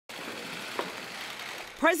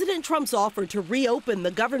President Trump's offer to reopen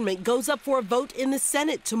the government goes up for a vote in the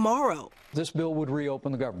Senate tomorrow. This bill would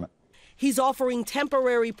reopen the government. He's offering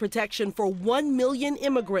temporary protection for 1 million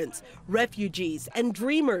immigrants, refugees, and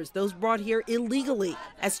dreamers, those brought here illegally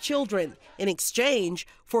as children, in exchange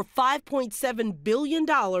for $5.7 billion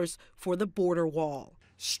for the border wall.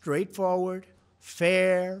 Straightforward,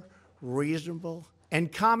 fair, reasonable,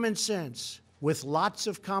 and common sense, with lots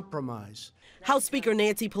of compromise. House Speaker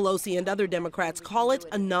Nancy Pelosi and other Democrats call it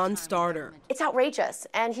a non-starter. It's outrageous,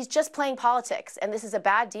 and he's just playing politics, and this is a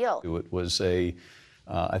bad deal. It was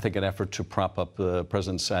I think, an effort to prop up the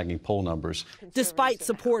president's sagging poll numbers. Despite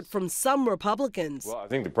support from some Republicans. Well, I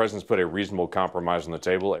think the president's put a reasonable compromise on the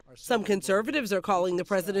table. Some conservatives are calling the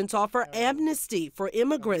president's offer amnesty for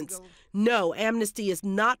immigrants. No, amnesty is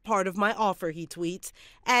not part of my offer, he tweets,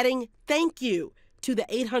 adding thank you to the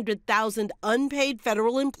 800,000 unpaid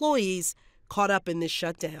federal employees caught up in this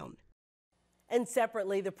shutdown. And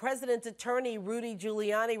separately, the president's attorney, Rudy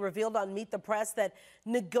Giuliani, revealed on Meet the Press that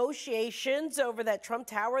negotiations over that Trump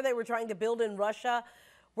Tower they were trying to build in Russia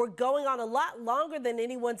were going on a lot longer than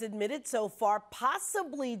anyone's admitted so far,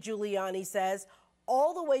 possibly, Giuliani says,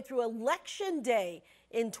 all the way through Election Day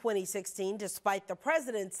in 2016, despite the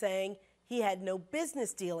president saying he had no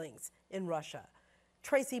business dealings in Russia.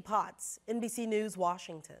 Tracy Potts, NBC News,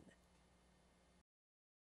 Washington.